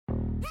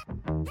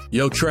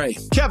Yo, Trey.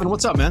 Kevin,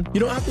 what's up, man? You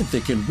know, I've been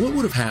thinking, what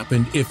would have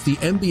happened if the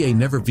NBA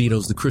never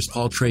vetoes the Chris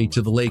Paul trade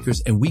to the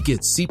Lakers and we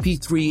get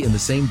CP3 in the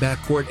same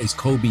backcourt as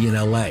Kobe in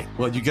LA?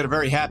 Well, you get a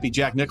very happy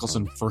Jack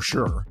Nicholson for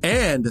sure.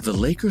 And the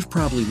Lakers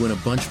probably win a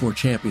bunch more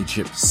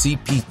championships.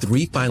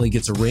 CP3 finally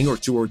gets a ring or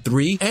two or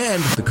three,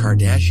 and the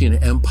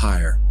Kardashian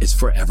empire is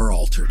forever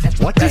altered.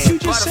 What did you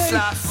just say?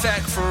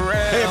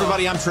 Hey,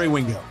 everybody, I'm Trey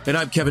Wingo. And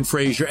I'm Kevin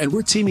Frazier, and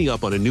we're teaming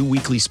up on a new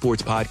weekly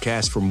sports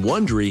podcast from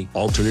Wondery,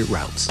 Alternate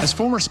Routes. As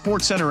former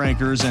Sports Center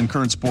anchors and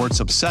current sports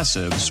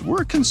obsessives,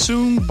 we're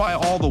consumed by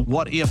all the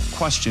what-if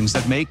questions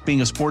that make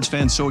being a sports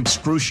fan so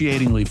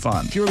excruciatingly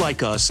fun. If you're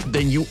like us,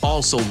 then you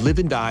also live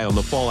and die on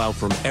the fallout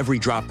from every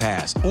drop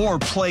pass. Or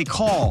play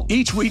call.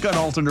 Each week on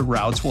Alternate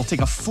Routes, we'll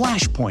take a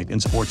flashpoint in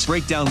sports,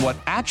 break down what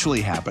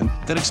actually happened,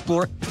 then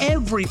explore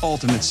every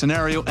alternate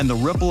scenario and the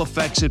ripple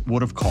effects it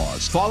would have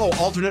caused. Follow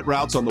Alternate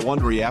Routes on the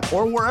Wondery app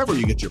or wherever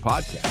you get your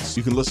podcasts.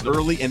 You can listen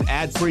early and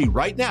ad-free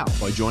right now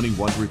by joining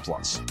Wondery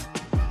Plus.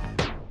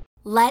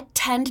 Let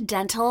Tend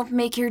Dental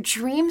make your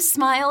dream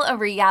smile a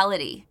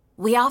reality.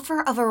 We offer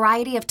a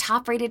variety of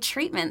top-rated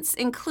treatments,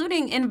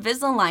 including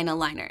Invisalign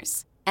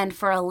aligners. And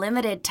for a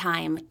limited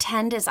time,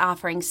 Tend is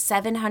offering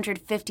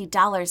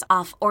 $750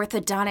 off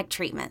orthodontic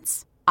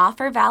treatments.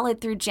 Offer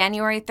valid through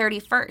January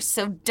 31st,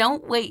 so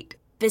don't wait.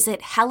 Visit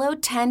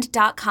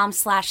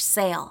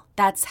hellotend.com/sale.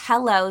 That's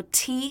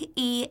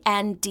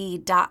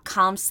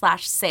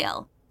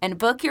hellotend.com/sale. And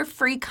book your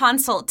free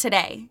consult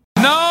today.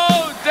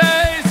 No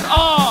days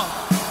off.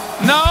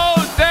 No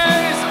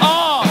days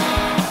off.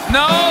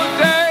 No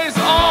days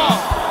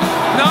off.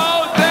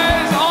 No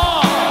days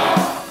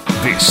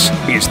off. This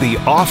is the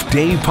Off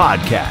Day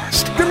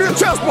Podcast. Give me a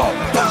chest ball.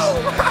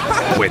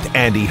 With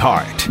Andy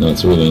Hart. No,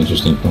 it's a really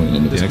interesting point.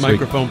 This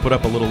microphone put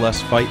up a little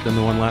less fight than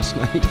the one last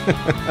night.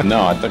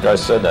 No, I think I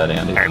said that,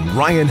 Andy. And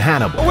Ryan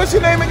Hannibal. What's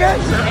your name again?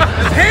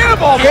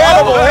 Hannibal,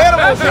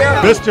 Hannibal's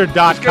here.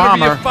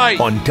 Mr.com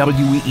on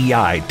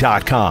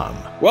WEEI.com.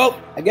 Well,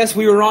 I guess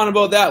we were wrong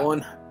about that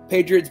one.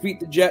 Patriots beat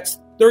the Jets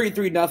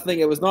 33-0.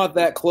 It was not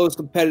that close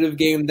competitive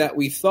game that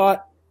we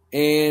thought,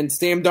 and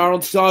Sam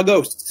Darnold saw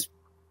ghosts.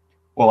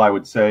 Well, I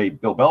would say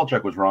Bill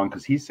Belichick was wrong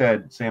because he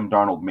said Sam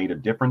Darnold made a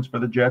difference for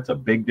the Jets, a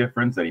big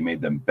difference, that he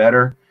made them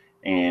better.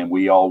 And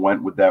we all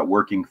went with that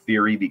working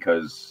theory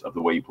because of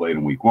the way he played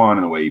in week one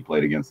and the way he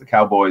played against the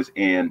Cowboys.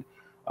 And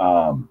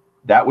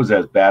that was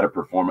as bad a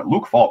performance.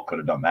 Luke Falk could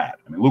have done that.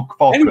 I mean, Luke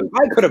Falk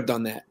could have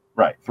done that.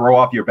 Right. Throw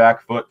off your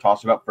back foot,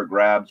 toss it up for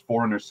grabs,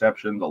 4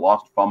 interceptions, a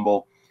lost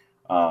fumble.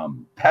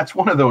 That's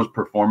one of those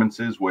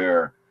performances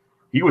where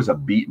he was a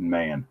beaten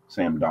man,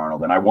 Sam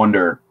Darnold. And I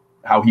wonder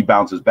how he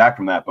bounces back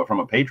from that. But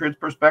from a Patriots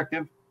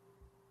perspective,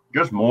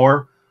 just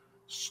more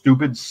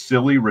stupid,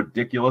 silly,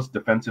 ridiculous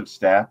defensive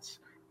stats.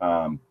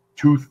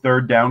 2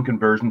 third-down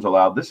conversions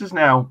allowed. This is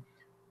now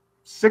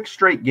 6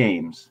 straight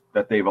games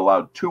that they've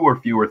allowed 2 or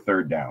fewer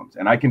third downs.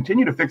 And I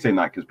continue to fixate on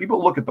that because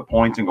people look at the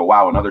points and go,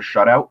 wow, another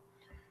shutout.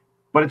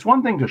 But it's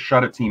one thing to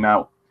shut a team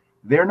out.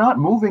 They're not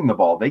moving the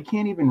ball. They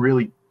can't even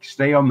really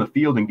stay on the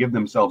field and give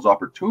themselves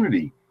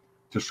opportunity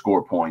to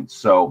score points.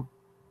 So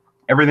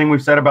everything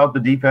we've said about the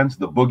defense,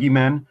 the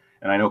boogeymen,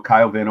 and I know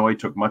Kyle Van Noy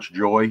took much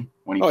joy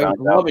when he found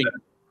out that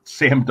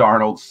Sam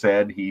Darnold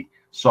said he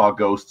saw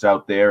ghosts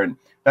out there. And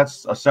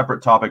that's a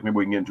separate topic maybe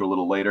we can get into a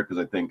little later because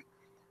I think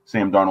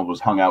Sam Darnold was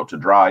hung out to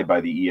dry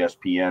by the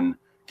ESPN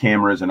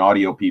cameras and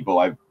audio people.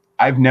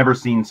 I've never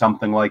seen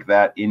something like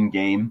that in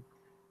game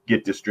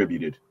get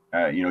distributed.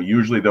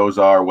 Usually those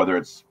are, whether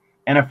it's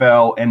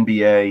NFL,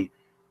 NBA,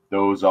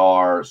 those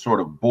are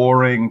sort of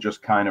boring,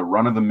 just kind of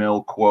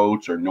run-of-the-mill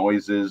quotes or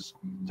noises.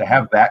 To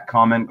have that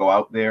comment go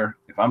out there,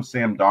 if I'm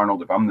Sam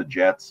Darnold, if I'm the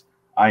Jets,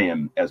 I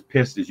am as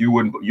pissed as you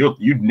wouldn't.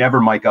 You'd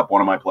never mic up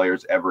one of my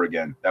players ever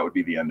again. That would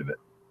be the end of it.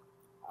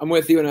 I'm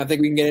with you, and I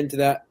think we can get into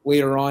that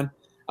later on.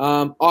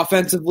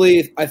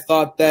 Offensively, I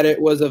thought that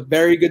it was a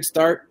very good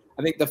start.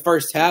 I think the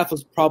first half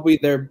was probably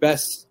their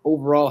best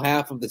overall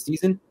half of the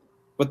season.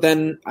 But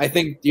then I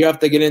think you have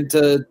to get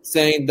into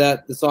saying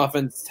that this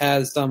offense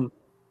has some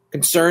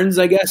concerns,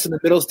 I guess, in the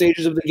middle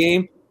stages of the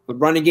game. The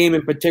running game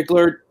in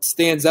particular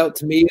stands out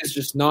to me as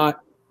just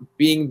not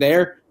being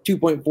there.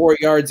 2.4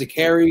 yards a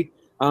carry.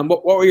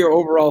 What were your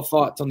overall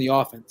thoughts on the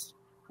offense?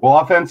 Well,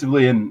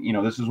 offensively, and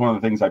this is one of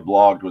the things I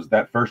blogged, was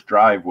that first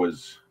drive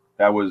was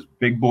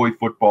big boy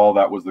football.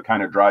 That was the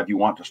kind of drive you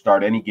want to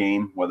start any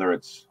game, whether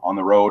it's on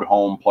the road,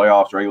 home,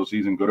 playoffs, regular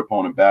season, good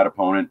opponent, bad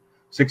opponent.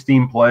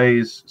 16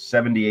 plays,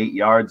 78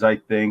 yards, I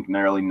think,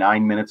 nearly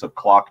 9 minutes of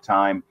clock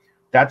time.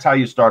 That's how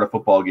you start a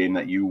football game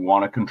that you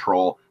want to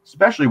control,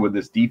 especially with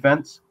this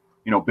defense.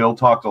 Bill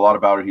talked a lot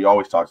about it. He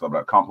always talks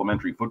about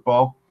complementary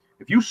football.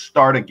 If you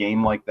start a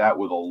game like that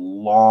with a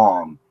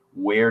long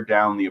wear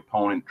down the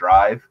opponent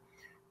drive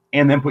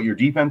and then put your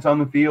defense on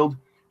the field,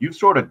 you've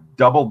sort of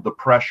doubled the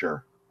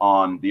pressure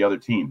on the other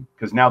team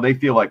because now they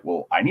feel like,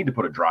 well, I need to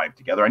put a drive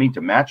together. I need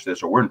to match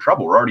this or we're in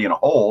trouble. We're already in a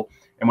hole.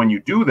 And when you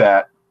do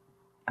that,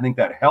 I think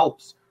that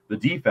helps the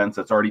defense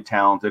that's already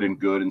talented and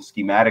good and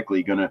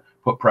schematically going to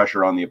put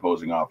pressure on the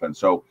opposing offense.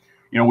 So,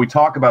 we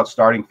talk about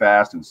starting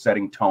fast and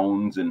setting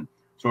tones and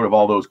sort of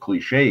all those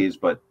cliches,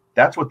 but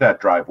that's what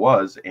that drive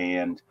was.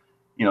 And,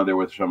 there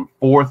were some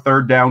 4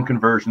 third-down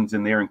conversions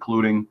in there,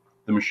 including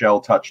the Michelle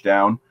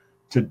touchdown,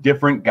 to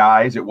different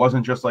guys. It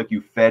wasn't just like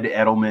you fed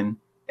Edelman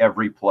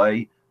every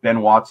play. Ben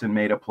Watson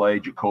made a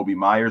play. Jacoby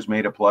Myers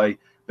made a play.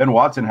 Ben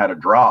Watson had a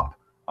drop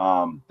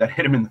that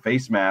hit him in the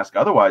face mask.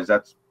 Otherwise,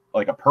 that's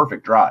like a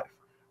perfect drive.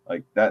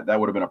 Like that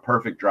would have been a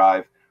perfect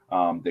drive.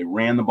 They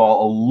ran the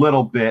ball a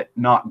little bit,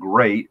 not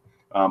great,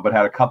 but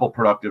had a couple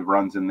productive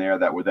runs in there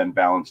that were then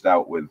balanced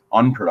out with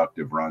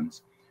unproductive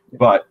runs.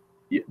 But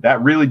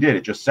that really did.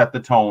 It just set the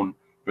tone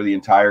for the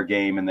entire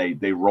game, and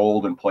they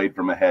rolled and played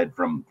from ahead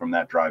from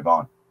that drive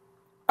on.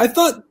 I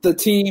thought the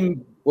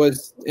team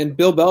was, and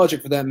Bill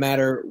Belichick for that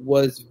matter,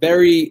 was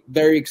very,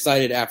 very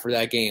excited after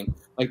that game.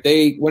 Like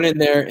they went in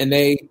there and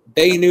they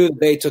knew that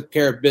they took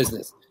care of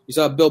business. You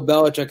saw Bill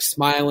Belichick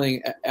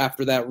smiling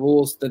after that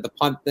rules, the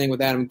punt thing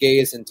with Adam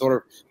Gase, and sort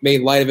of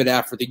made light of it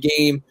after the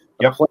game.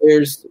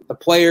 The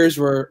players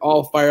were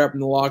all fired up in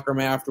the locker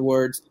room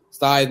afterwards,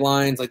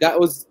 sidelines. Like that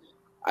was,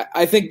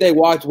 I think they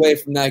walked away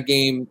from that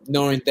game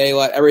knowing they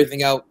let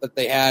everything out that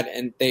they had,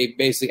 and they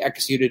basically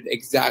executed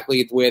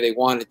exactly the way they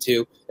wanted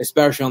to,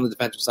 especially on the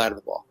defensive side of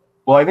the ball.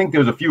 Well, I think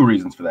there's a few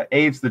reasons for that.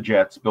 A, it's the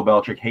Jets. Bill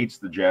Belichick hates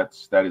the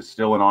Jets. That is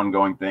still an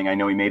ongoing thing. I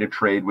know he made a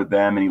trade with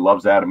them, and he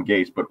loves Adam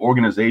Gase, but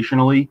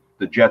organizationally,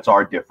 the Jets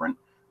are different.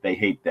 They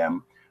hate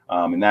them,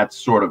 and that's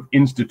sort of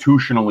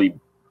institutionally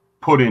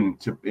put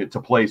into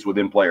place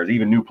within players.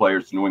 Even new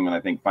players to New England, I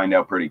think, find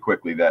out pretty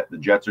quickly that the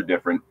Jets are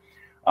different.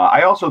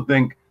 I also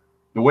think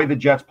the way the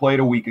Jets played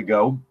a week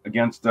ago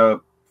against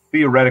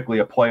theoretically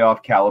a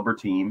playoff caliber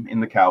team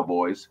in the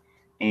Cowboys,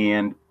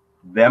 and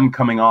them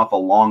coming off a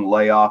long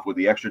layoff with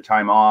the extra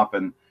time off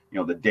and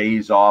the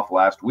days off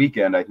last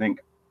weekend, I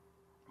think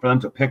for them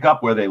to pick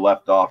up where they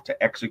left off,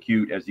 to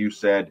execute, as you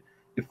said,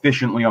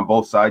 efficiently on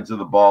both sides of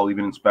the ball,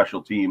 even in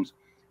special teams,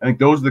 I think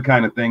those are the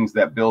kind of things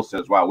that Bill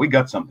says, wow, we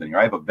got something here.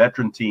 I have a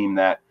veteran team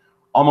that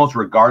almost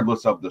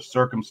regardless of the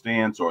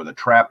circumstance or the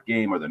trap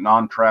game or the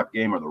non-trap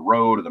game or the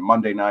road or the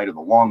Monday night or the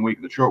long week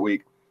or the short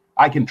week,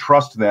 I can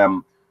trust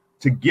them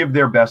to give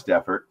their best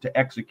effort, to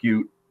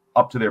execute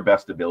up to their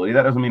best ability.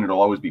 That doesn't mean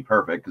it'll always be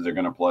perfect, because they're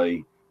going to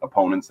play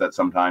opponents that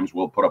sometimes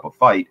will put up a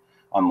fight,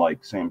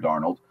 unlike Sam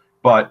Darnold.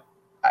 But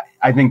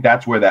I think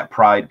that's where that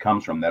pride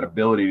comes from, that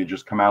ability to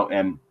just come out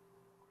and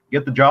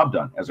get the job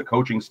done as a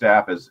coaching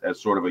staff, as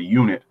sort of a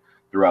unit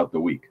throughout the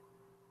week.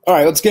 All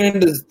right, let's get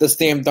into the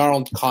Sam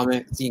Darnold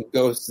comment, seeing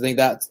ghosts. I think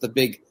that's the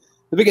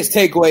biggest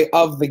takeaway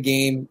of the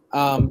game.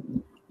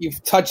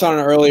 You've touched on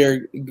it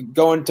earlier.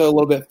 Go into a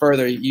little bit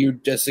further. You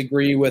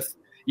disagree with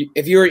 –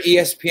 if you were at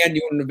ESPN,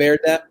 you wouldn't have aired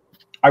that?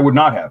 I would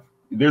not have.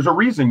 There's a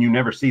reason you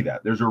never see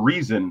that. There's a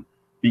reason,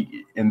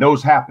 and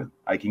those happen.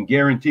 I can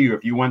guarantee you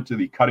if you went to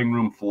the cutting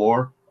room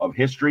floor of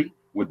history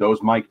with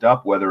those mic'd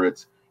up, whether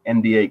it's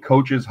NBA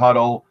coaches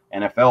huddle,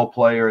 NFL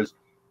players,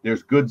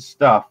 there's good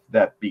stuff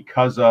that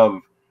because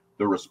of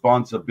the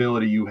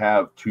responsibility you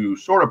have to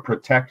sort of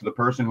protect the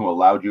person who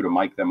allowed you to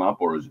mic them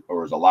up or is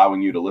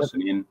allowing you to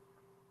listen in,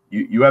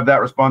 you have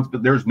that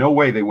responsibility. There's no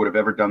way they would have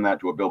ever done that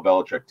to a Bill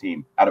Belichick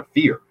team out of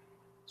fear.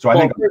 So I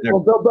think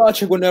Bill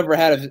Belichick would never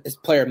have his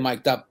player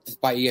mic'd up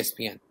by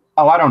ESPN.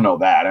 Oh, I don't know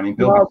that. I mean,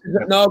 Bill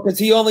because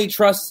he only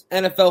trusts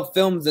NFL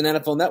Films and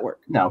NFL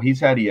Network. No, he's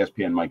had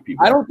ESPN mic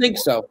people. I don't think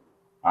so.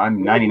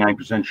 I'm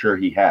 99% sure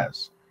he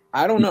has.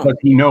 I don't know. Because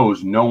he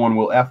knows no one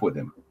will F with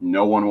him.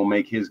 No one will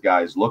make his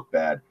guys look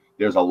bad.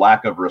 There's a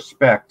lack of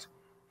respect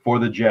for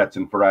the Jets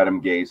and for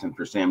Adam Gase and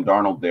for Sam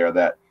Darnold there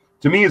that,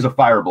 to me, is a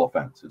fireable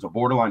offense. It's a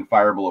borderline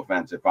fireable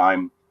offense if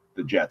I'm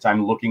the Jets.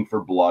 I'm looking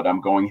for blood.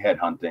 I'm going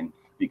headhunting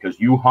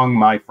because you hung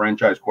my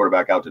franchise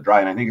quarterback out to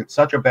dry. And I think it's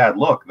such a bad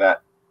look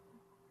that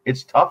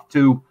it's tough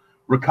to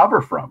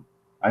recover from.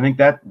 I think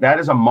that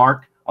is a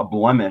mark, a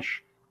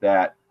blemish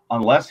that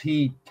unless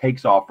he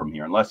takes off from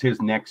here, unless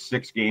his next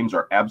 6 games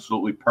are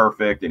absolutely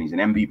perfect and he's an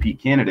MVP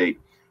candidate,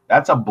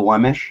 that's a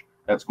blemish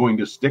that's going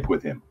to stick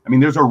with him. I mean,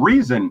 there's a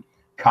reason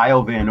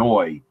Kyle Van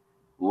Noy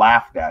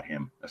laughed at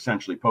him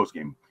essentially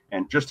postgame.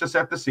 And just to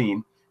set the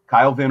scene,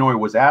 Kyle Van Noy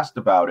was asked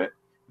about it,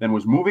 then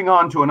was moving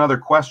on to another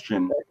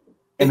question,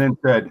 and then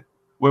said,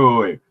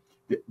 wait.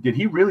 Did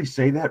he really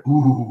say that?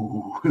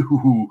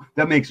 Ooh,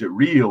 that makes it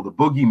real. The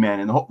boogeyman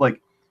and the whole,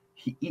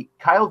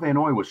 Kyle Van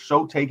Noy was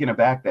so taken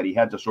aback that he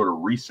had to sort of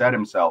reset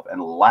himself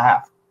and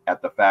laugh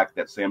at the fact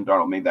that Sam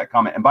Darnold made that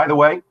comment. And by the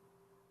way,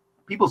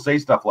 people say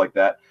stuff like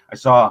that. I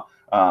saw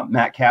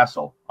Matt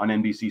Castle on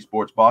NBC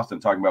Sports Boston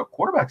talking about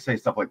quarterbacks say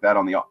stuff like that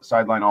on the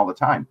sideline all the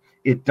time.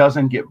 It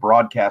doesn't get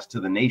broadcast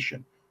to the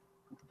nation.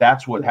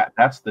 That's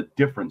that's the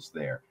difference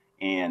there.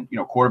 And,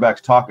 quarterbacks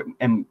talk,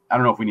 and I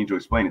don't know if we need to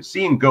explain it.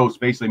 Seeing ghosts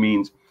basically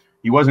means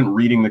he wasn't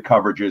reading the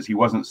coverages. He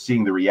wasn't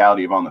seeing the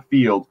reality of on the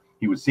field.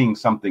 He was seeing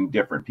something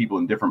different, people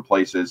in different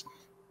places,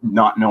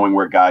 not knowing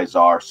where guys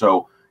are.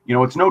 So,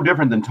 it's no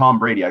different than Tom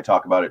Brady. I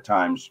talk about at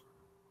times,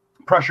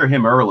 pressure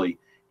him early,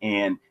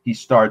 and he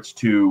starts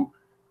to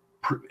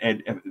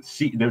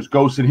see there's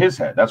ghosts in his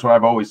head. That's what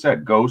I've always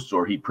said, ghosts,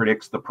 or he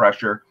predicts the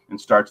pressure and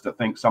starts to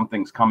think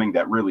something's coming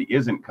that really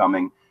isn't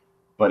coming.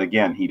 But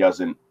again, he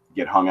doesn't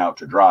get hung out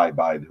to dry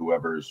by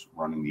whoever's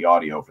running the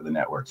audio for the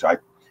network. So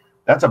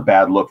that's a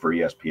bad look for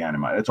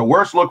ESPN. It's a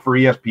worse look for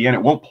ESPN.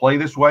 It won't play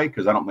this way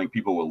because I don't think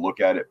people will look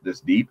at it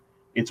this deep.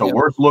 It's a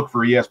worse look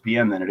for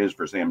ESPN than it is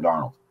for Sam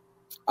Darnold.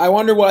 I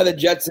wonder why the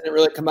Jets didn't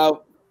really come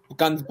out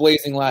guns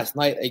blazing last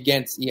night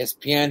against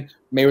ESPN.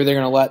 Maybe they're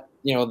going to let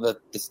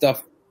the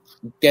stuff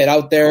get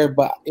out there.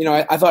 But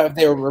I thought if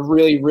they were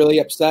really, really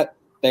upset,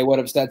 they would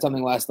have said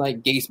something last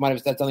night. Gase might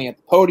have said something at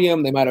the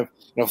podium. They might have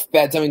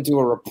fed something to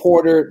a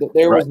reporter.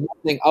 There was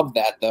nothing of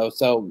that though.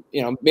 So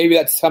maybe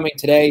that's coming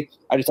today.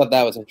 I just thought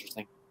that was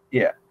interesting.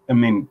 Yeah, I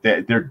mean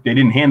they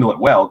didn't handle it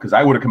well because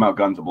I would have come out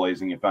guns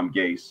blazing if I'm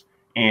Gase,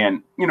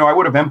 and I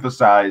would have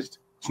emphasized.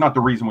 It's not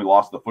the reason we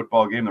lost the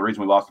football game. The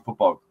reason we lost the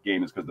football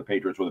game is because the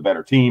Patriots were the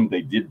better team.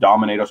 They did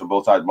dominate us on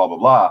both sides, blah, blah,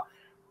 blah.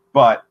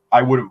 But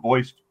I would have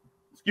voiced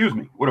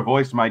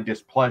my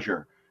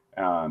displeasure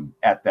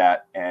at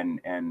that.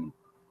 And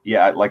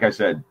yeah, like I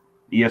said,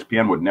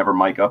 ESPN would never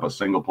mic up a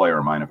single player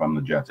of mine if I'm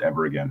the Jets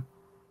ever again.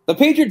 The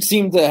Patriots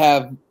seem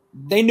to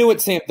they knew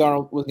what Sam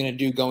Darnold was going to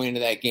do going into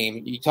that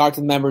game. You talked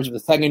to the members of the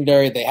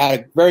secondary. They had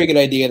a very good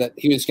idea that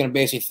he was going to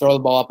basically throw the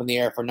ball up in the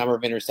air for a number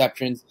of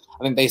interceptions.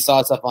 I think they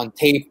saw stuff on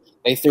tape.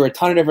 They threw a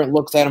ton of different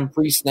looks at him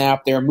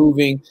pre-snap. They were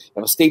moving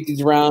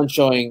safeties around,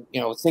 showing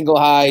single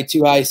high,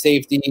 two high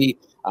safety,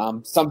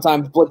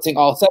 sometimes blitzing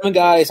all 7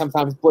 guys,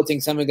 sometimes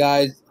blitzing 7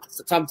 guys,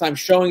 sometimes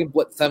showing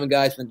blitz 7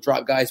 guys and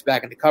drop guys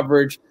back into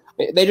coverage.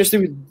 They just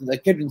threw the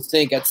kitchen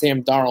sink at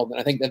Sam Darnold, and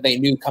I think that they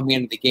knew coming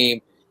into the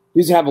game he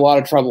was going to have a lot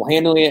of trouble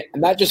handling it,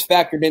 and that just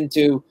factored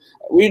into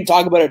 – we didn't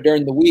talk about it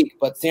during the week,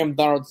 but Sam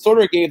Darnold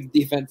sort of gave the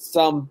defense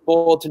some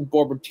bulletin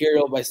board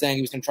material by saying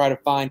he was going to try to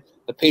find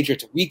the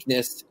Patriots'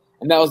 weakness.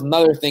 And that was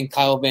another thing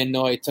Kyle Van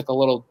Noy took a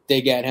little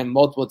dig at him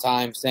multiple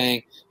times,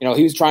 saying, he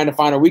was trying to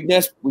find our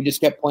weakness. We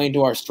just kept playing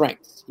to our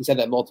strengths. He said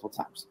that multiple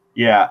times.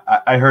 Yeah,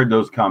 I heard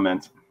those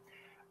comments.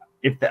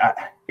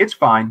 It's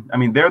fine. I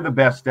mean, they're the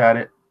best at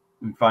it,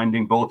 in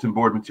finding bulletin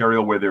board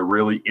material where there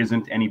really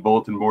isn't any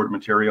bulletin board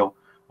material,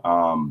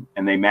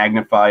 and they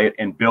magnify it.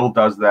 And Bill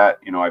does that.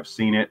 I've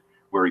seen it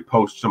where he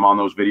posts them on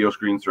those video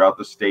screens throughout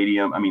the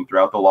stadium. I mean,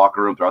 throughout the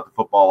locker room, throughout the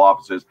football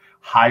offices,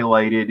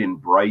 highlighted in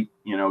bright,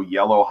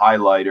 yellow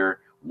highlighter,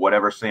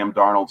 whatever Sam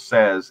Darnold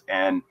says.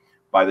 And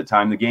by the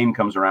time the game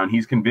comes around,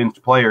 he's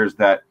convinced players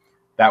that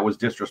was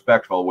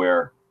disrespectful,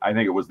 where I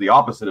think it was the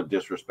opposite of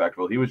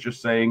disrespectful. He was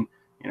just saying,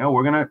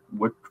 we're going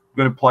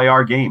to play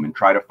our game and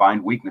try to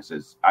find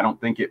weaknesses. I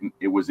don't think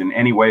it was in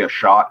any way a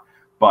shot,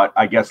 but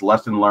I guess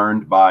lesson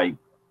learned by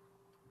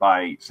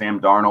Sam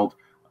Darnold.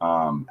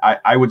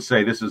 I would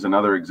say this is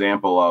another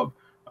example of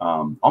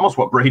almost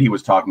what Brady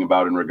was talking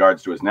about in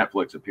regards to his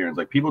Netflix appearance.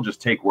 Like, people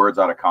just take words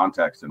out of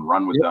context and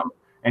run with them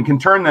and can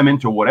turn them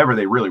into whatever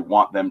they really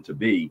want them to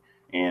be.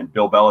 And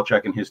Bill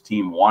Belichick and his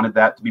team wanted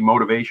that to be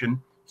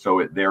motivation, so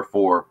it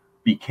therefore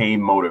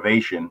became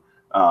motivation.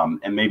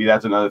 And maybe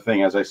that's another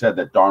thing, as I said,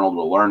 that Darnold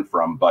will learn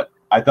from. But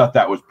I thought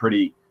that was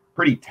pretty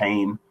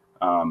tame.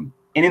 And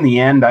in the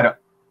end,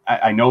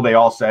 I know they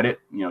all said it.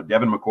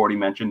 Devin McCourty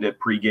mentioned it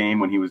pregame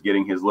when he was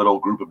getting his little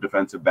group of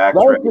defensive backs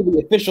ready. That was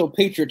the official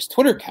Patriots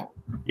Twitter account.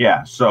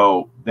 Yeah,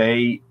 so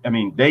they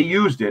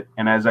used it.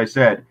 And as I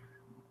said,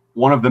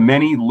 one of the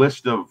many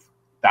list of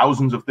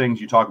thousands of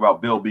things you talk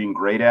about Bill being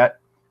great at,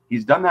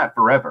 he's done that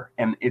forever.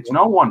 And it's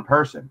no one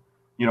person.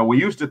 We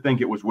used to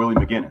think it was Willie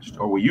McGinnis,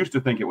 or we used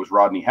to think it was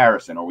Rodney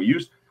Harrison, or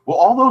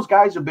all those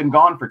guys have been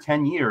gone for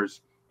 10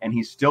 years. And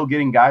he's still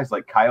getting guys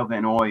like Kyle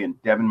Van Noy and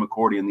Devin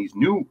McCourty and these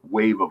new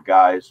wave of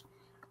guys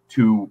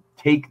to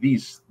take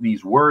these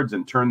words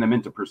and turn them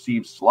into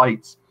perceived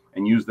slights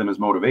and use them as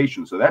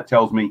motivation. So that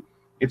tells me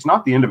it's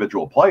not the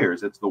individual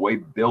players. It's the way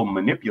Bill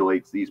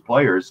manipulates these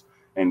players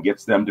and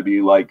gets them to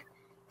be like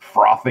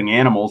frothing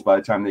animals by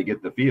the time they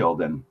get the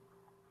field. And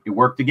it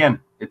worked again.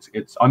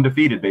 It's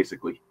undefeated,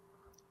 basically.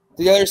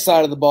 The other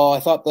side of the ball, I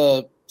thought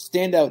the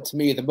standout to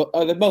me,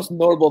 the most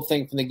notable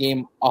thing from the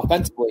game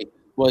offensively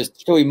was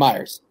Joey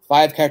Myers.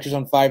 5 catches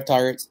on 5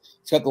 targets.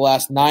 He's got the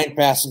last 9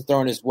 passes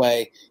thrown his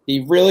way.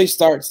 He really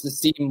starts to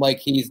seem like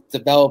he's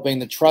developing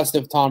the trust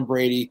of Tom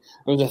Brady.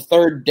 It was a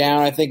 3rd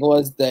down, I think it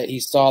was, that he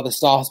saw the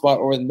soft spot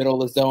over the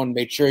middle of the zone and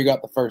made sure he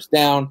got the first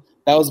down.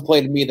 That was a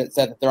play to me that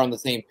said that they're on the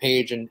same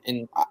page, and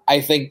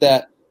I think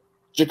that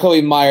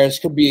Jacoby Myers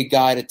could be a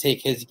guy to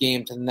take his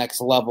game to the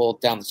next level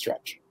down the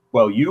stretch.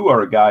 Well, you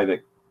are a guy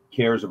that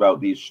cares about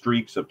these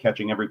streaks of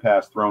catching every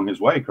pass thrown his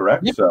way,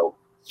 correct? Yep. So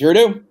sure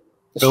do.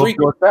 Philip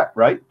Dorsett,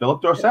 right?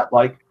 Philip Dorsett,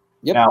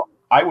 Yep. Now,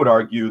 I would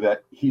argue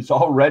that he's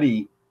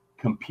already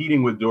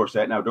competing with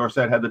Dorsett. Now,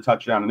 Dorsett had the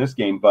touchdown in this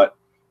game, but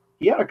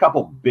he had a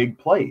couple big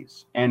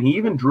plays, and he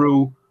even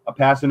drew a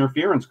pass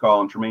interference call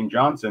on Tremaine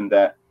Johnson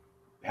that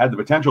had the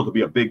potential to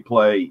be a big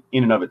play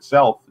in and of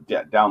itself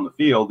down the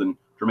field, and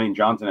Tremaine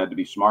Johnson had to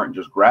be smart and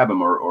just grab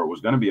him, or it was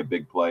going to be a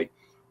big play.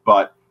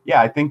 But, yeah,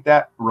 I think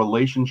that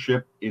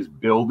relationship is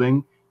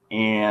building,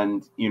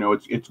 and,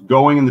 it's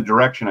going in the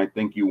direction I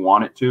think you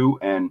want it to,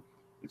 and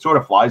it sort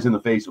of flies in the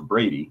face of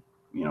Brady.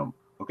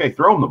 Okay,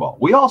 throw him the ball.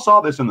 We all saw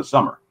this in the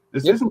summer.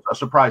 This isn't a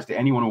surprise to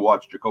anyone who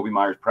watched Jacoby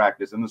Myers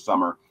practice in the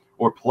summer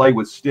or play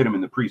with Stidham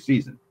in the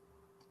preseason.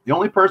 The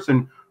only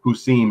person who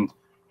seemed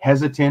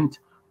hesitant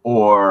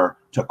or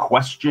to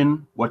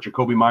question what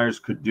Jacoby Myers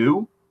could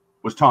do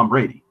was Tom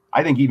Brady.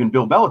 I think even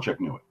Bill Belichick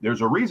knew it.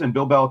 There's a reason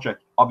Bill Belichick,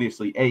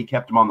 obviously,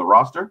 kept him on the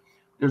roster.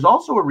 There's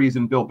also a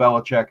reason Bill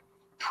Belichick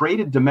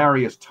traded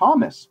Demaryius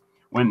Thomas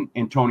when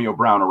Antonio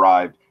Brown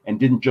arrived and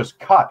didn't just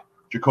cut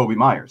Jacoby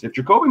Myers. If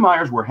Jacoby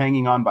Myers were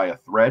hanging on by a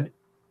thread,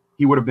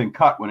 he would have been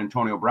cut when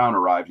Antonio Brown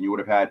arrived, and you would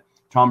have had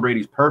Tom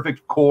Brady's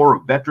perfect core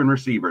of veteran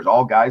receivers,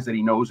 all guys that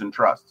he knows and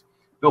trusts.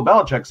 Bill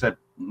Belichick said,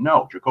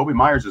 no, Jacoby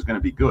Myers is going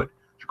to be good.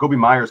 Jacoby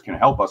Myers can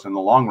help us in the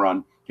long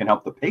run, can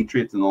help the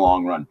Patriots in the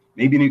long run.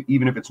 Maybe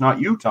even if it's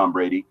not you, Tom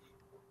Brady,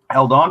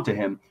 held on to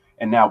him.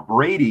 And now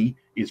Brady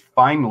is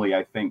finally,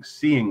 I think,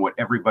 seeing what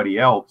everybody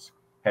else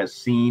has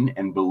seen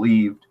and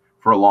believed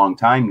for a long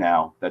time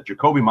now, that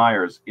Jacoby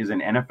Myers is an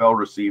NFL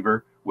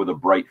receiver with a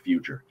bright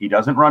future. He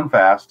doesn't run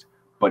fast,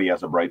 but he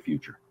has a bright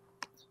future.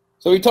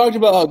 So we talked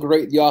about how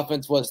great the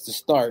offense was to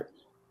start,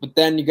 but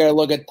then you got to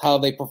look at how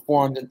they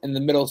performed in the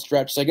middle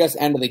stretch. So I guess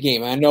end of the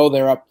game. I know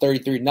they're up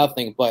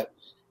 33-0, but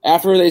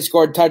after they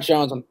scored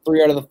touchdowns on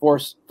 3 out of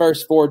the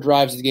first 4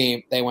 drives of the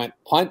game, they went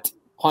punt,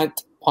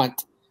 punt,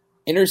 punt,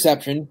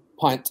 interception,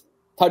 punt,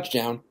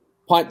 touchdown,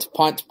 punt,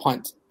 punt,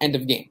 punt, end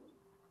of game.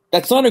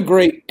 That's not a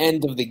great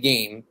end of the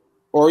game,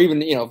 or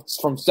even,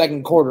 from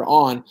second quarter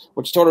on,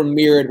 which sort of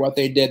mirrored what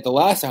they did the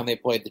last time they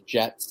played the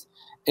Jets.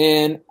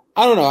 And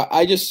I don't know.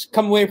 I just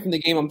come away from the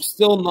game. I'm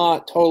still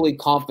not totally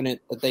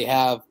confident that they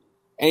have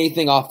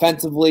anything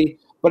offensively,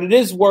 but it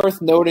is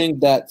worth noting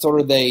that sort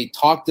of they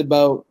talked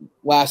about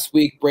last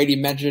week, Brady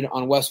mentioned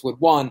on Westwood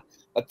One,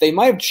 that they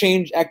might have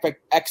changed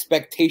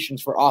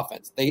expectations for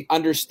offense. They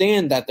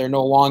understand that they're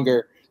no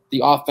longer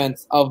the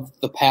offense of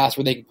the past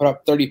where they can put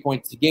up 30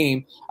 points a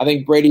game. I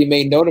think Brady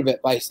made note of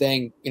it by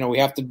saying, we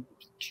have to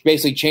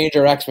basically change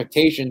our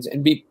expectations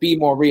and be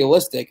more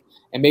realistic.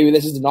 And maybe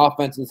this is an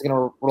offense that's going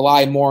to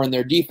rely more on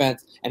their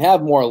defense and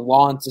have more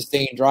long,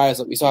 sustained drives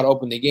like we saw to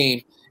open the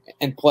game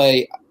and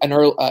play an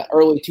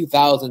early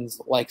 2000s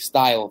like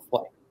style of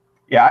play.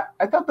 Yeah,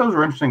 I thought those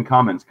were interesting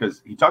comments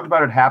because he talked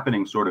about it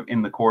happening sort of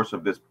in the course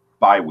of this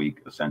bye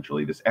week,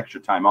 essentially, this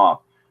extra time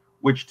off,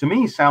 which to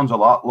me sounds a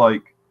lot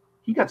like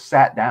he got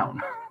sat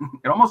down.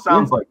 It almost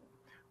sounds like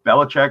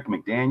Belichick,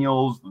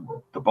 McDaniels,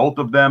 the both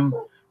of them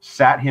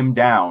sat him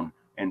down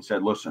and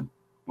said, listen,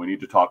 we need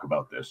to talk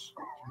about this.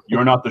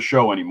 You're not the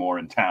show anymore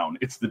in town.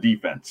 It's the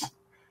defense.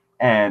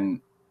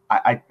 And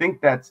I think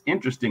that's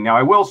interesting. Now,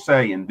 I will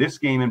say in this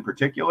game in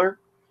particular,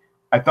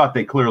 I thought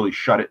they clearly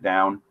shut it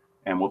down.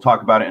 And we'll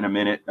talk about it in a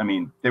minute. I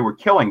mean, they were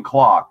killing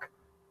clock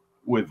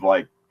with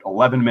like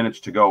 11 minutes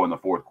to go in the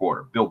fourth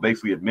quarter. Bill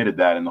basically admitted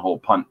that in the whole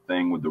punt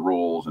thing with the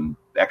rules and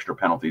extra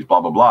penalties,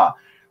 blah, blah, blah.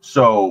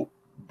 So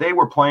they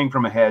were playing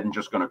from ahead and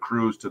just going to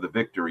cruise to the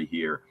victory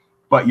here.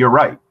 But you're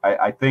right.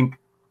 I think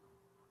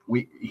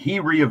he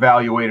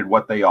reevaluated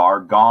what they are.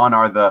 Gone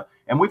are the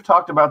 – and we've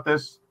talked about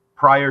this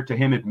prior to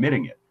him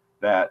admitting it,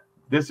 that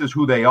this is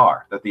who they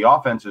are, that the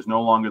offense is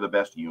no longer the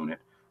best unit,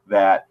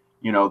 that,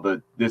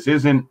 this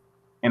isn't –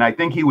 and I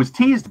think he was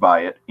teased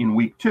by it in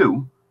week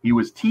 2. He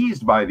was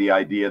teased by the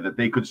idea that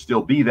they could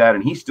still be that,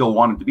 and he still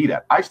wanted to be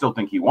that. I still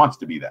think he wants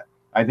to be that.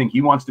 I think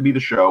he wants to be the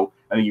show.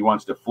 I think he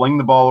wants to fling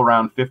the ball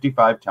around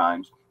 55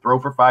 times, throw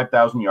for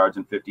 5,000 yards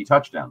and 50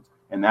 touchdowns.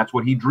 And that's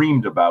what he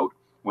dreamed about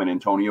when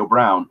Antonio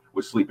Brown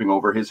was sleeping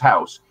over his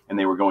house and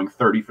they were going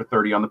 30 for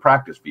 30 on the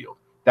practice field.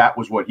 That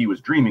was what he was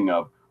dreaming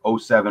of,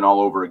 07 all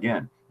over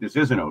again. This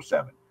isn't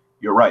 07.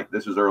 You're right.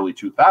 This is early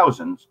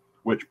 2000s,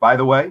 which, by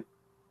the way,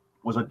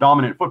 was a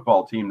dominant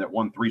football team that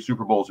won 3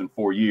 Super Bowls in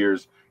 4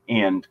 years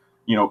and,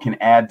 can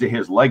add to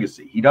his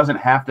legacy. He doesn't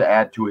have to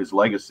add to his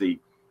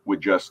legacy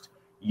with just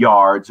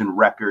yards and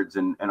records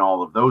and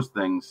all of those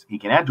things. He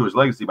can add to his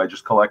legacy by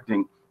just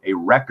collecting a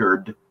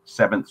record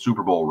 7th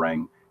Super Bowl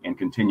ring and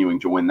continuing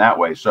to win that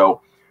way.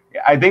 So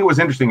I think it was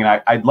interesting,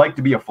 and I'd like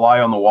to be a fly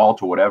on the wall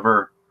to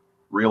whatever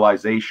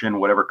realization,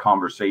 whatever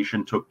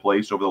conversation took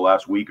place over the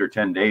last week or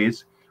 10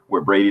 days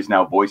where Brady's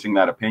now voicing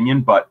that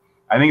opinion. But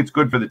I think it's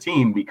good for the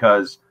team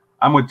because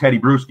I'm with Teddy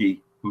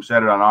Bruschi, who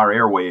said it on our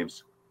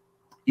airwaves,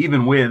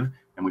 even with,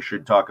 and we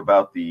should talk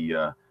about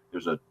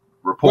there's a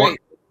report.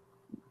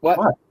 Wait,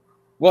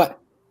 what?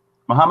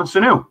 Mohamed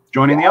Sanu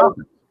joining the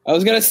offense. I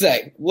was going to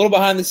say, a little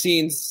behind the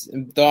scenes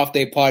in the Off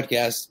Day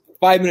podcast,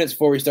 5 minutes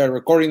before we started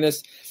recording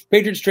this,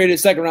 Patriots traded a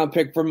second-round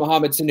pick for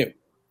Mohamed Sanu.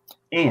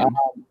 And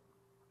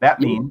that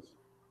means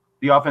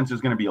the offense is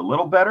going to be a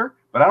little better,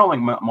 but I don't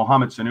think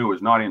Mohamed Sanu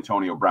is not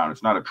Antonio Brown.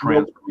 It's not a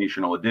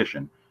transformational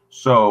addition.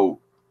 So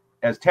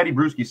as Teddy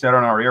Bruschi said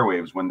on our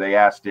airwaves when they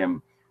asked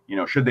him,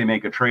 should they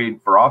make a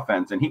trade for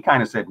offense? And he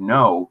kind of said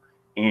no.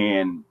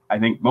 And I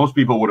think most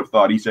people would have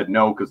thought he said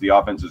no because the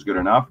offense is good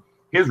enough.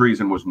 His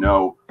reason was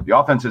no. The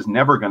offense is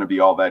never going to be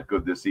all that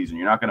good this season.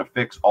 You're not going to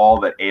fix all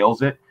that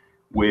ails it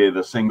with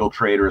a single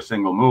trade or a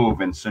single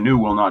move, and Sanu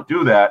will not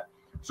do that.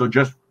 So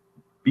just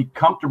be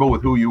comfortable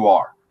with who you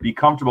are. Be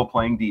comfortable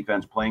playing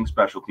defense, playing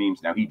special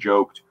teams. Now, he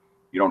joked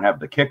you don't have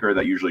the kicker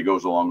that usually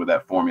goes along with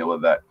that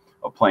formula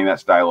of playing that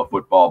style of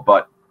football.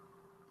 But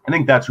I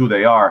think that's who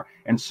they are.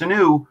 And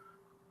Sanu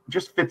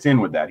just fits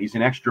in with that. He's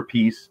an extra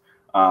piece,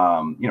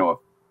 a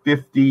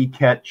 50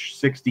 catch,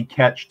 60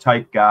 catch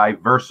type guy,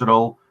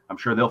 versatile. I'm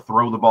sure they'll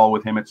throw the ball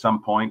with him at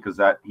some point because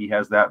he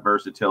has that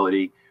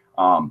versatility.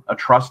 A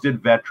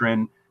trusted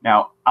veteran.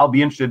 Now, I'll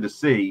be interested to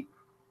see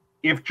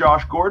if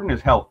Josh Gordon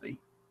is healthy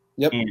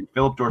and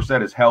Philip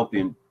Dorsett is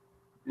healthy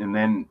and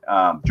then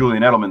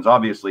Julian Edelman's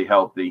obviously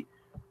healthy.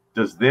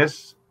 Does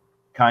this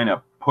kind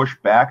of push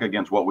back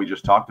against what we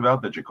just talked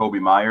about, that Jacoby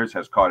Myers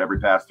has caught every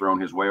pass thrown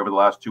his way over the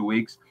last 2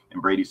 weeks,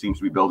 and Brady seems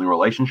to be building a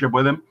relationship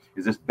with him?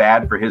 Is this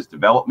bad for his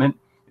development?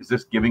 Is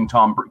this giving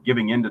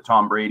in to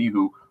Tom Brady,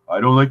 who, I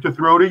don't like to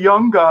throw to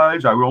young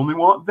guys, I only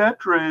want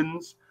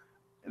veterans?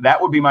 That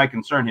would be my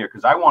concern here,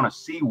 because I want to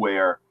see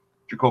where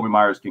Jacoby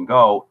Myers can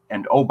go.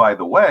 And, oh, by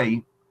the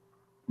way,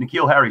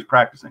 N'Keal Harry's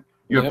practicing.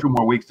 You have 2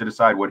 more weeks to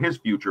decide what his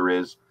future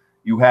is.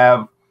 You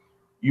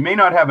may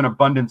not have an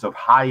abundance of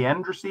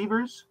high-end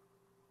receivers,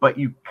 but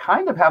you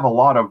kind of have a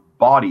lot of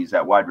bodies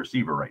at wide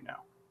receiver right now.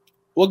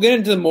 We'll get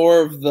into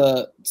more of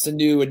the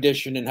Sanu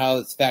addition and how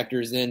this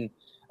factors in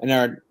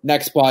our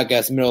next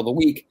podcast, middle of the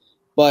week.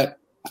 But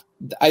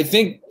I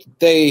think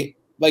they,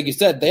 like you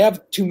said, they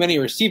have too many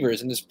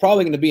receivers, and there's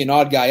probably going to be an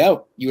odd guy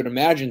out, you would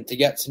imagine, to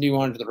get Sanu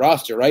onto the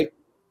roster, right?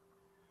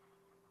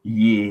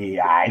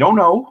 Yeah, I don't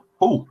know.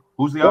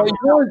 Who's the other?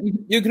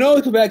 You can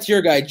always go back to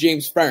your guy,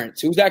 James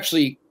Ferentz, who was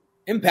actually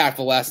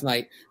impactful last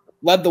night,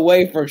 led the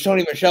way for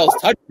Sony Michel's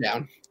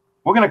touchdown.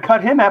 We're going to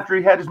cut him after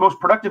he had his most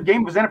productive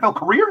game of his NFL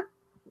career?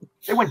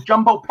 They went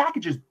jumbo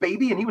packages,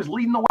 baby, and he was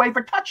leading the way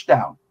for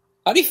touchdown.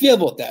 How do you feel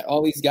about that?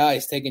 All these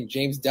guys taking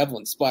James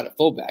Devlin's spot at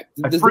fullback.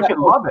 I freaking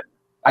love it.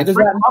 I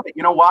freaking love it.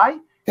 You know why?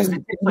 Because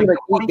it takes like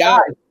 20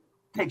 guys.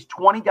 It takes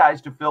 20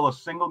 guys to fill a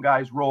single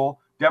guy's role.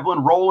 Devlin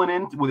rolling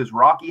in with his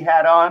Rocky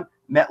hat on,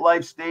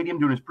 MetLife Stadium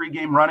doing his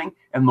pregame running,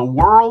 and the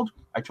world,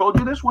 I told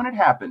you this when it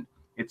happened,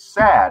 it's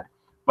sad,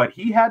 but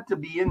he had to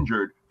be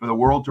injured for the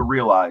world to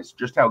realize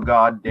just how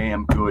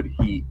goddamn good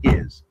he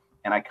is.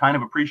 And I kind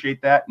of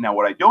appreciate that. Now,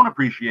 what I don't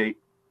appreciate,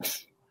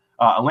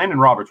 Landon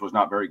Roberts was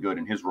not very good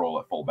in his role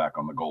at fullback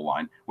on the goal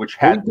line, which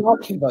had. What are you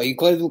talking about? He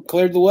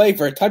cleared the way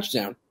for a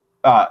touchdown.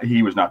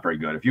 He was not very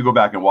good. If you go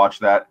back and watch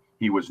that,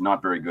 he was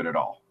not very good at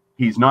all.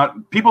 He's not.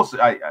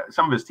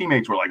 Some of his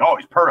teammates were like, "Oh,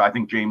 he's perfect." I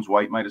think James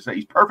White might have said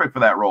he's perfect for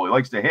that role. He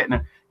likes to hit,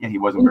 and he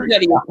wasn't very good.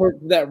 He was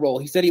perfect for that role.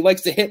 He said he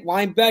likes to hit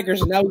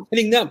linebackers, and now he's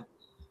hitting them.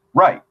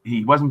 Right.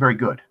 He wasn't very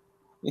good.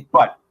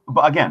 But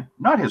again,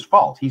 not his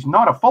fault. He's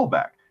not a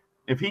fullback.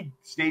 If he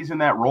stays in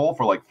that role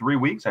for like 3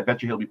 weeks, I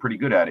bet you he'll be pretty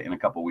good at it in a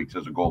couple of weeks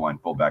as a goal line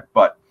fullback.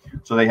 But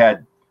so they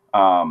had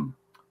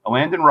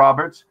Landon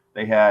Roberts.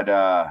 They had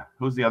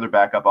who's the other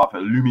backup off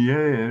of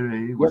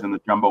Lumiere was in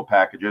the jumbo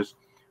packages.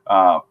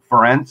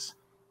 Ferentz.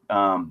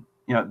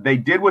 They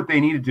did what they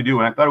needed to do,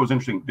 and I thought it was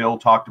interesting. Bill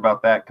talked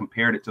about that,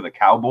 compared it to the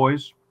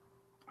Cowboys,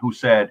 who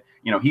said,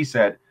 he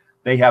said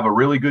they have a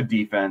really good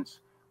defense,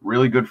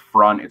 really good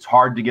front. It's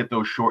hard to get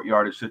those short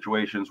yardage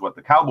situations. What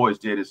the Cowboys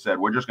did is said,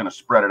 we're just going to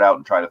spread it out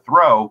and try to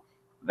throw.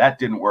 That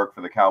didn't work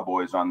for the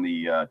Cowboys on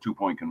the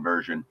 2-point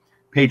conversion.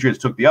 Patriots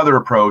took the other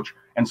approach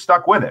and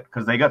stuck with it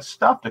because they got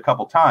stuffed a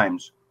couple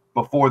times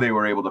before they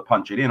were able to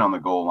punch it in on the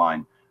goal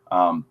line.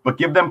 But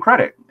give them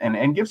credit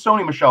and give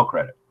Sony Michel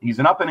credit. He's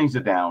an up and he's a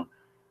down.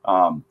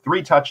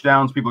 3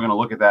 touchdowns. People are going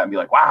to look at that and be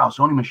like, wow,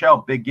 Sony Michel,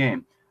 big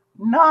game.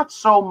 Not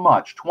so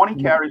much.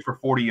 20 carries for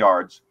 40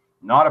 yards.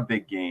 Not a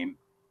big game.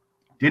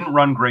 Didn't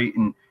run great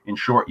in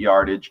short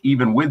yardage,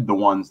 even with the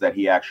ones that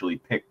he actually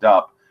picked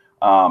up.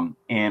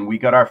 And we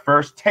got our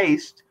first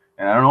taste,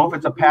 and I don't know if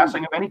it's a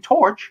passing of any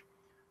torch,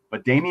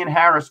 but Damian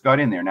Harris got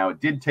in there. Now, it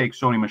did take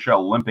Sony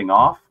Michel limping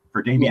off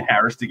for Damian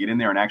Harris to get in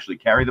there and actually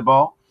carry the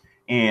ball.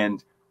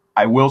 And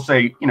I will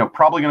say,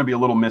 probably going to be a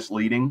little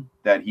misleading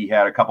that he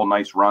had a couple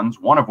nice runs,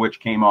 one of which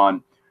came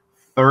on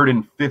 3rd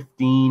and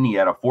 15. He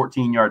had a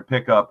 14-yard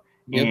pickup,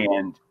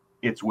 and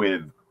it's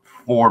with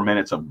 4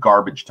 minutes of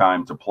garbage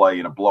time to play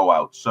in a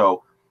blowout.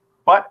 So,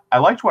 but I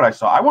liked what I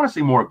saw. I want to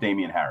see more of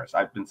Damian Harris.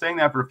 I've been saying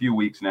that for a few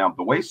weeks now.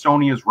 The way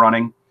Sony is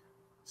running,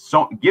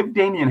 so give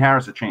Damian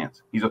Harris a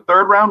chance. He's a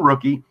 3rd-round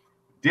rookie.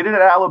 Did it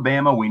at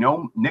Alabama. We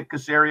know Nick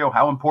Caserio,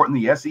 how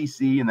important the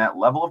SEC and that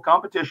level of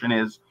competition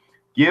is.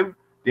 Give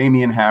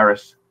Damian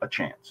Harris a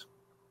chance.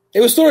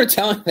 It was sort of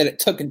telling that it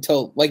took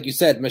until, like you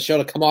said,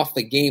 Michel to come off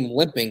the game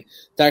limping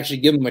to actually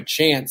give him a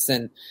chance.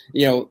 And,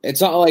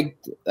 it's not like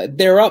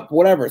they're up,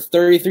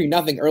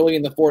 33-0 early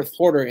in the 4th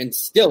quarter, and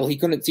still he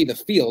couldn't see the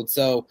field.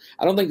 So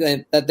I don't think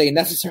that they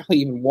necessarily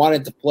even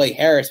wanted to play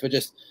Harris, but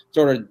just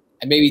sort of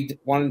maybe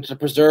wanted to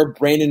preserve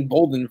Brandon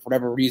Bolden for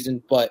whatever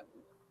reason. But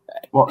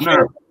no.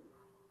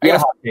 I got a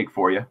hot take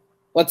for you.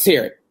 Let's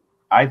hear it.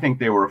 I think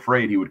they were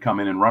afraid he would come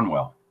in and run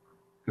well.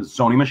 Because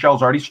Sony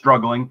Michel's already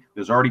struggling.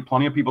 There's already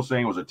plenty of people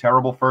saying it was a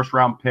terrible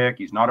first-round pick.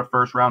 He's not a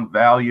first-round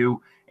value.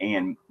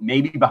 And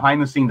maybe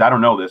behind the scenes, I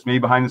don't know this, maybe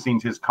behind the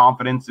scenes his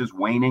confidence is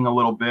waning a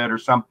little bit or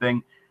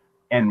something.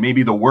 And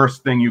maybe the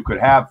worst thing you could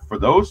have for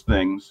those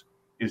things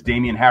is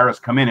Damian Harris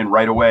come in and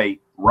right away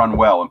run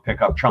well and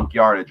pick up chunk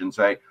yardage and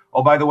say,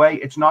 oh, by the way,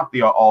 it's not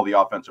all the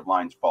offensive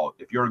line's fault.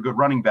 If you're a good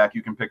running back,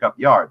 you can pick up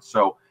yards.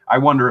 So I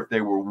wonder if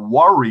they were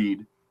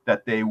worried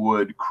that they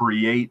would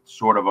create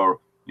sort of a,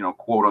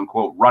 quote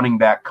unquote running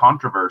back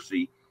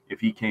controversy if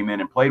he came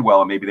in and played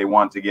well, and maybe they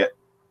wanted to get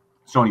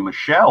Sony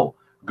Michel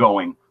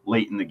going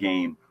late in the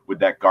game with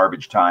that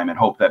garbage time and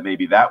hope that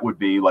maybe that would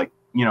be like,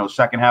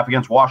 second half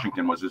against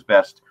Washington was his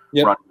best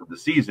run of the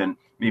season.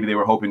 Maybe they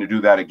were hoping to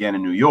do that again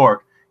in New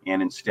York,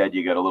 and instead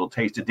you get a little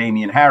taste of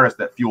Damian Harris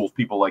that fuels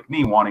people like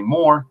me wanting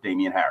more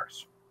Damian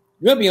Harris.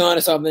 I'm going to be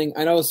honest something.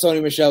 I know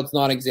Sony Michel's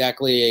not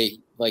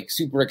exactly a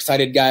super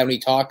excited guy when he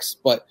talks,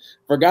 but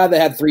for a guy that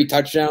had 3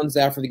 touchdowns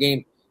after the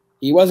game,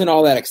 he wasn't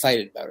all that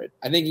excited about it.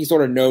 I think he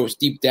sort of knows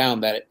deep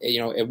down that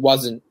it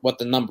wasn't what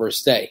the numbers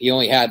say. He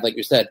only had, like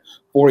you said,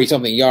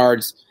 40-something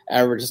yards,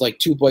 averages like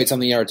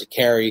 2-point-something yards a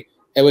carry.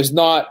 It was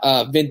not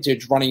a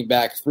vintage running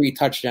back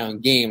 3-touchdown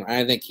game.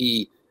 I think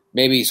he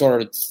maybe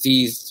sort of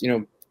sees,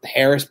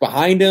 Harris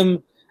behind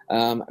him.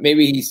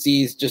 Maybe he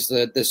sees just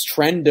this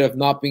trend of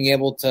not being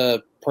able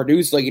to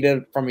produce like he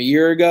did from a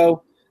year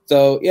ago.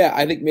 So, yeah,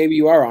 I think maybe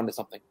you are onto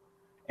something.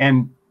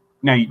 And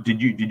now,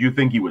 did you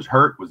think he was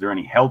hurt? Was there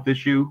any health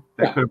issue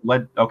that could have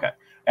led? Okay.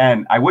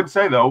 And I would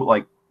say, though,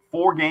 like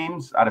 4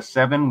 games out of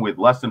 7 with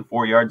less than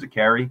 4 yards a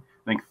carry.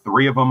 I think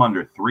 3 of them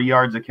under 3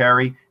 yards a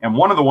carry. And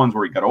one of the ones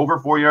where he got over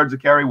 4 yards a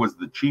carry was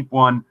the cheap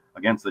one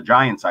against the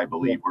Giants, I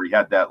believe, where he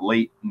had that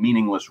late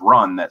meaningless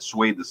run that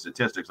swayed the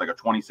statistics, like a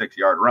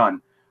 26-yard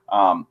run.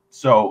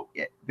 So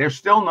they're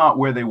still not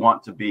where they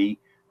want to be.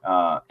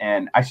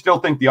 And I still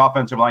think the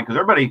offensive line, because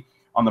everybody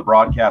on the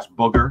broadcast,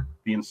 Booger,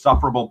 the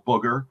insufferable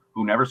Booger,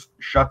 who never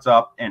shuts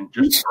up and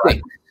just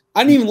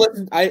I didn't even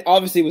listen. I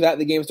obviously was at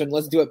the game, so I didn't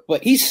listen to it,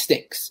 but he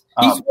stinks.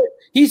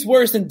 He's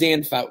worse than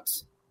Dan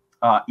Fouts.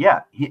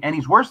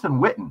 He's worse than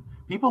Witten.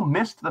 People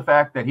missed the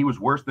fact that he was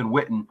worse than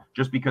Witten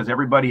just because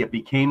it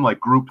became like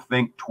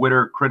groupthink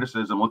Twitter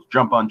criticism. Let's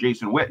jump on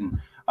Jason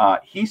Witten.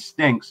 He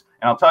stinks.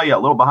 And I'll tell you a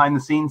little behind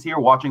the scenes here,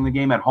 watching the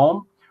game at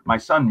home, my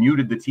son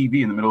muted the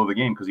TV in the middle of the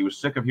game because he was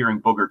sick of hearing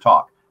Booger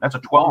talk. That's a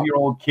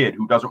 12-year-old kid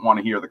who doesn't want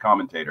to hear the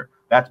commentator.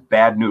 That's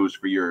bad news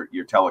for your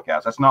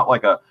telecast. That's not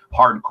like a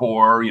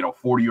hardcore,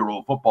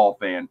 40-year-old football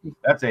fan.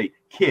 That's a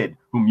kid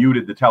who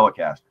muted the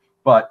telecast.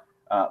 But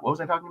what was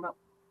I talking about?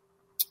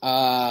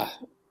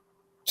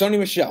 Sony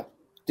Michel,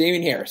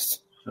 Damian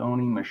Harris.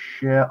 Sony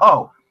Michel.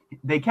 Oh,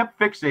 they kept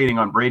fixating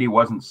on Brady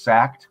wasn't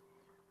sacked.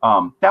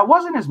 That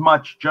wasn't as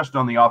much just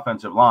on the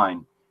offensive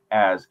line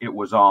as it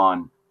was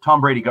on Tom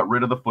Brady got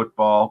rid of the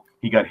football.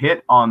 He got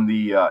hit on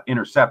the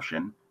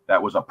interception.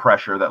 That was a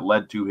pressure that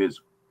led to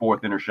his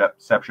 4th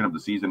interception of the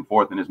season,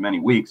 4th in as many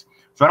weeks.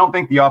 So I don't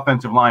think the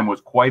offensive line was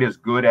quite as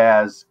good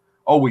as,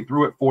 we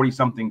threw it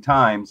 40-something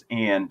times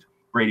and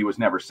Brady was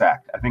never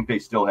sacked. I think they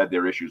still had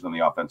their issues on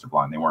the offensive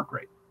line. They weren't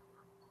great.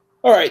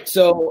 All right,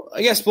 so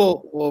I guess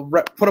we'll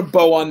put a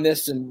bow on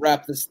this and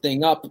wrap this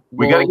thing up.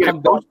 We got to get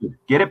it posted.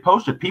 Get it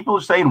posted. People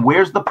are saying,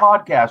 where's the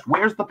podcast?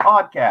 Where's the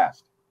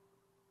podcast?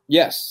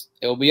 Yes,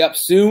 it will be up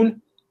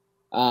soon.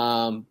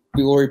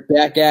 We will be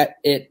back at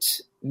it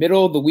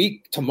middle of the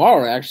week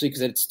tomorrow, actually,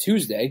 because it's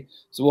Tuesday.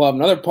 So we'll have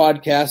another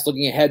podcast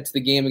looking ahead to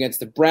the game against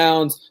the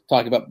Browns,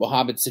 talking about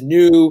Mohamed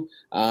Sanu,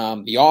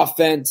 the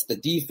offense, the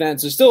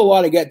defense. There's still a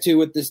lot to get to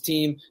with this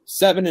team.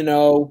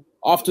 7-0,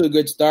 off to a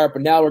good start,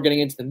 but now we're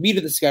getting into the meat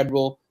of the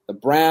schedule. The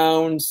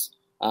Browns,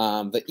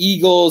 the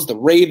Eagles, the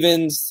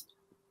Ravens.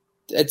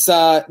 It's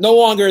no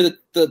longer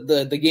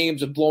the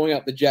games of blowing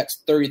out the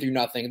Jets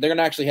 30-0. They're going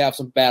to actually have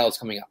some battles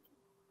coming up.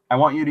 I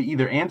want you to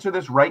either answer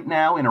this right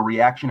now in a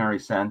reactionary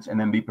sense and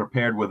then be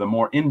prepared with a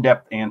more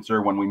in-depth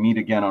answer when we meet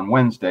again on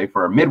Wednesday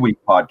for our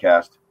midweek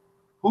podcast.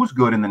 Who's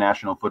good in the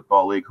National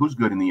Football League? Who's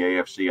good in the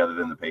AFC other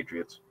than the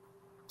Patriots?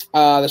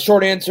 The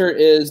short answer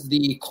is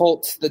the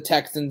Colts, the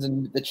Texans,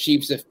 and the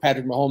Chiefs if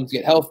Patrick Mahomes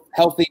get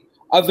healthy.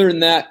 Other than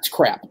that, it's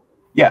crap.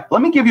 Yeah,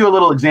 let me give you a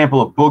little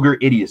example of Booger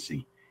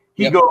idiocy.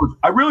 He goes,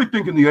 I really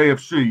think in the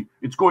AFC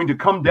it's going to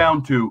come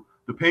down to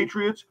the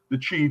Patriots, the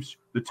Chiefs,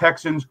 the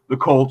Texans, the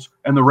Colts,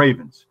 and the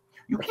Ravens.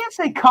 You can't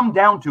say come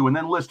down to and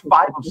then list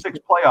 5 of 6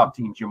 playoff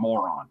teams, you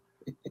moron.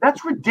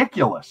 That's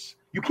ridiculous.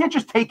 You can't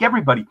just take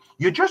everybody.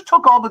 You just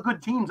took all the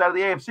good teams out of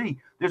the AFC.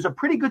 There's a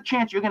pretty good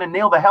chance you're going to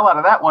nail the hell out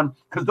of that one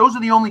because those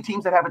are the only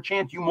teams that have a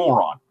chance, you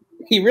moron.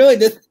 He really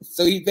did.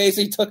 So he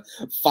basically took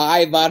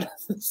 5 out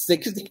of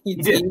 16 He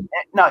did.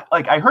 Now,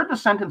 I heard the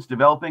sentence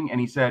developing, and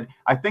he said,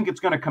 I think it's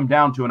going to come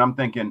down to, and I'm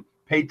thinking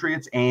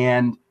Patriots,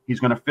 and he's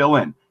going to fill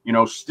in.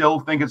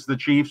 Still think it's the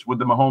Chiefs with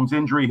the Mahomes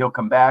injury. He'll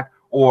come back.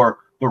 Or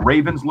the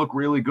Ravens look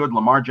really good.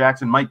 Lamar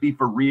Jackson might be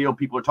for real.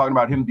 People are talking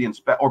about him being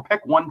or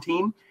pick one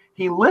team.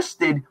 He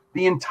listed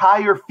the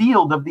entire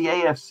field of the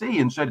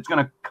AFC and said it's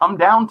going to come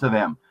down to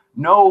them.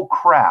 No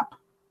crap.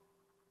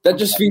 That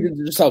just feeds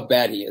into just how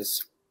bad he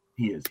is.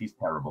 He is. He's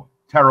terrible.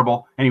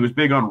 Terrible. And he was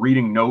big on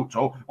reading notes.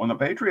 Oh, when the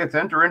Patriots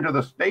enter into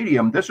the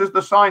stadium, this is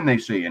the sign they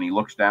see. And he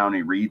looks down,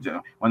 he reads,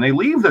 when they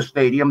leave the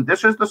stadium,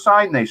 this is the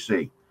sign they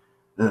see.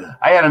 Ugh.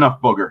 I had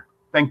enough Booger.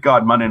 Thank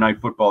God Monday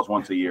Night Football is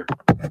once a year.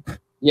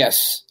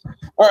 Yes.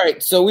 All All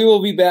right, so we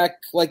will be back,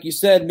 like you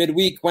said,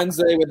 midweek,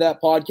 Wednesday with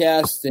that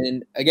podcast.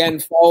 And again,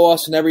 follow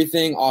us and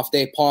everything, Off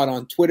Day Pod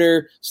on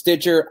Twitter,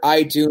 Stitcher,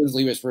 iTunes,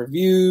 leave us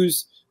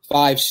reviews,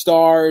 5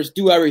 stars,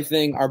 do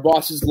everything. Our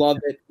bosses love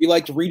it. We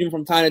like to read them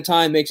from time to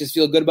time, makes us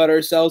feel good about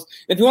ourselves.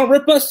 If you want to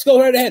rip us,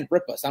 go right ahead.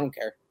 Rip us. I don't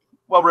care.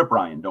 Well, rip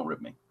Ryan. Don't rip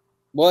me.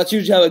 Well, that's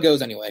usually how it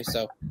goes anyway,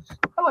 so.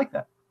 I like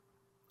that.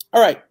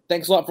 All right,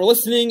 thanks a lot for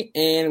listening,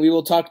 and we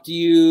will talk to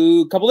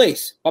you a couple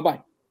days. Bye-bye.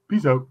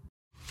 Peace out.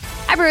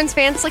 Hi, Bruins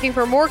fans. Looking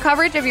for more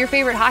coverage of your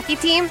favorite hockey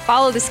team?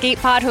 Follow the Skate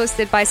Pod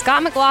hosted by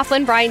Scott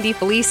McLaughlin, Brian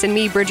DeFelice, and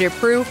me, Bridget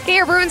Prue. Get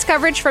your Bruins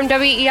coverage from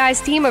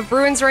WEI's team of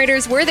Bruins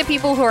writers. We're the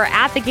people who are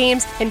at the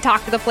games and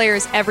talk to the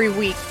players every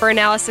week. For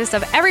analysis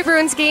of every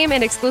Bruins game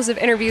and exclusive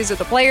interviews with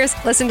the players,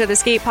 listen to the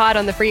Skate Pod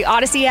on the free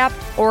Odyssey app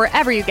or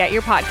wherever you get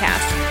your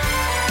podcasts.